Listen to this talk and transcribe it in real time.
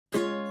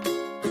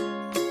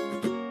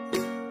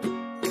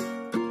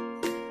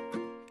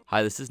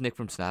Hi, this is Nick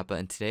from Snappa,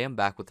 and today I'm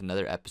back with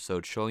another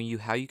episode showing you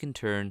how you can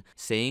turn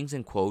sayings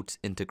and quotes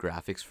into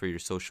graphics for your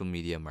social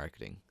media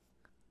marketing.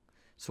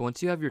 So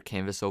once you have your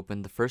canvas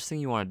open, the first thing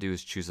you want to do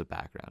is choose a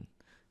background.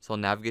 So I'll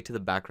navigate to the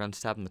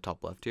Backgrounds tab in the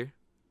top left here.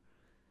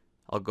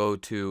 I'll go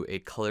to a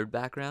colored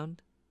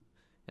background,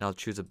 and I'll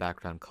choose a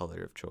background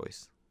color of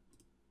choice.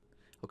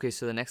 Okay,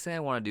 so the next thing I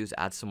want to do is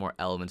add some more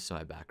elements to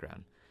my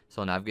background.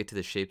 So I'll navigate to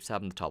the Shapes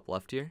tab in the top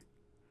left here.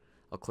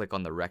 I'll click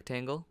on the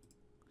rectangle.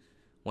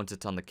 Once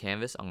it's on the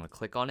canvas, I'm going to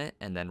click on it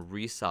and then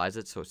resize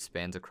it so it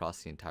spans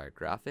across the entire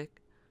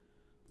graphic.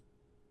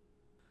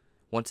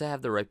 Once I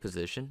have the right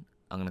position,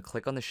 I'm going to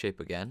click on the shape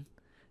again,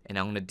 and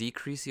I'm going to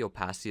decrease the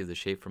opacity of the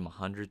shape from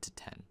 100 to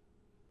 10.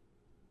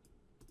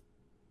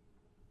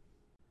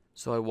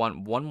 So I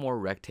want one more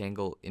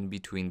rectangle in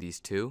between these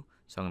two,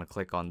 so I'm going to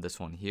click on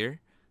this one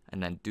here,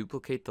 and then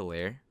duplicate the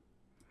layer.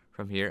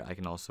 From here, I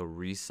can also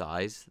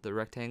resize the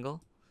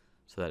rectangle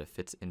so that it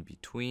fits in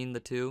between the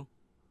two.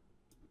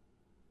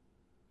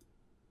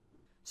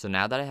 So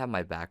now that I have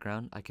my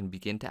background, I can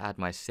begin to add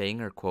my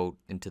saying or quote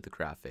into the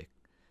graphic.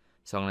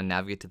 So I'm going to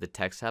navigate to the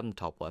text tab in the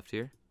top left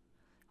here.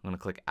 I'm going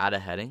to click add a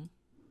heading.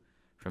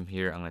 From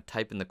here, I'm going to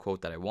type in the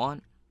quote that I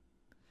want.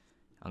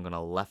 I'm going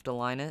to left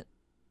align it.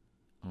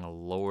 I'm going to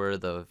lower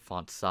the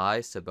font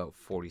size to about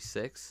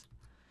 46.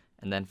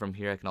 And then from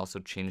here, I can also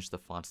change the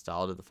font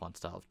style to the font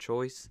style of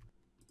choice.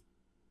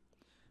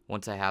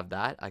 Once I have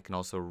that, I can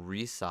also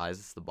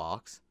resize the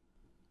box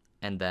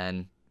and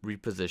then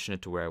reposition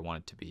it to where I want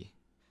it to be.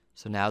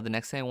 So now the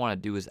next thing I want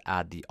to do is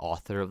add the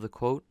author of the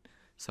quote.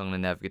 So I'm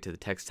going to navigate to the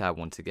text tab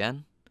once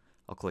again.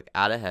 I'll click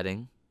add a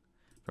heading.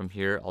 From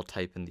here, I'll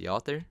type in the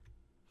author.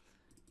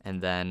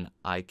 And then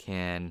I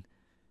can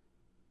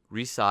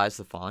resize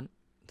the font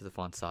to the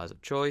font size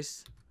of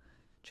choice.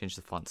 Change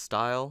the font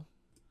style.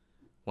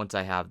 Once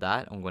I have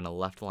that, I'm going to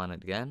left align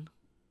it again.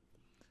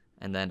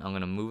 And then I'm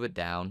going to move it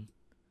down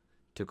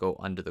to go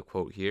under the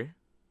quote here,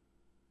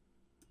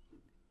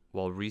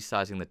 while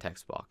resizing the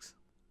text box.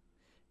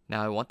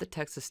 Now I want the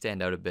text to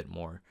stand out a bit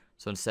more,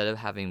 so instead of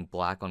having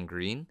black on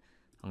green,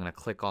 I'm going to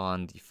click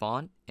on the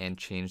font and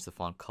change the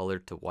font color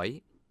to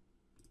white.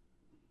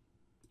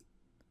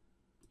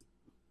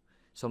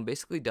 So I'm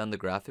basically done the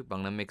graphic, but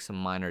I'm going to make some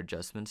minor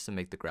adjustments to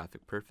make the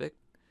graphic perfect.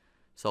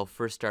 So I'll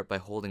first start by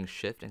holding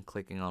shift and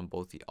clicking on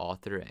both the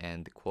author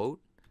and the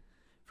quote.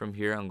 From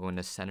here, I'm going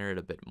to center it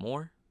a bit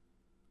more.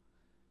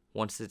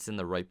 Once it's in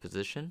the right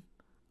position,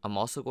 I'm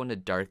also going to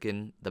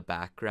darken the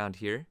background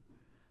here.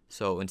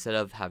 So instead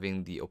of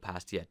having the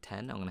opacity at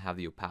 10, I'm going to have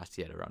the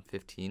opacity at around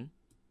 15.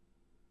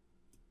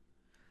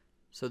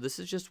 So this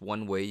is just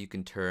one way you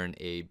can turn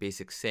a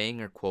basic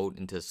saying or quote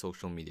into a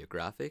social media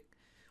graphic.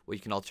 What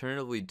you can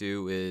alternatively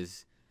do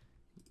is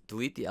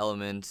delete the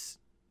elements,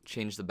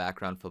 change the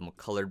background from a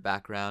colored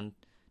background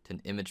to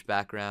an image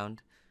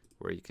background,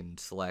 where you can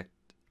select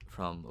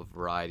from a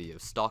variety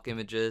of stock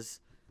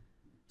images.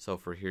 So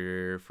for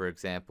here, for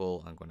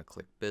example, I'm going to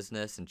click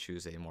business and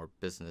choose a more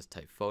business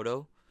type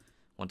photo.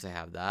 Once I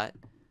have that,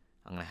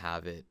 I'm going to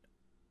have it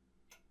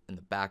in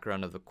the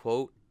background of the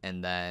quote,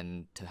 and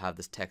then to have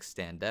this text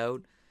stand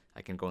out,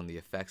 I can go in the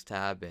effects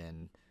tab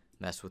and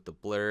mess with the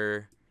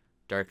blur,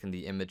 darken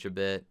the image a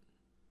bit,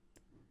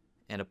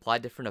 and apply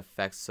different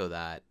effects so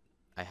that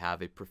I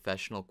have a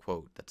professional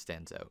quote that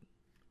stands out.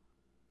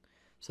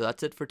 So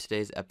that's it for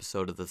today's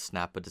episode of the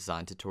Snappa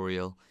design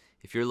tutorial.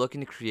 If you're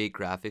looking to create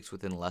graphics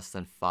within less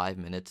than 5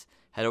 minutes,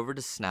 head over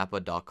to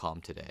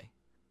snappa.com today.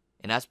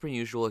 And as per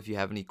usual, if you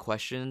have any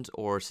questions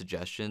or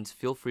suggestions,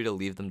 feel free to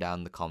leave them down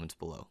in the comments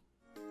below.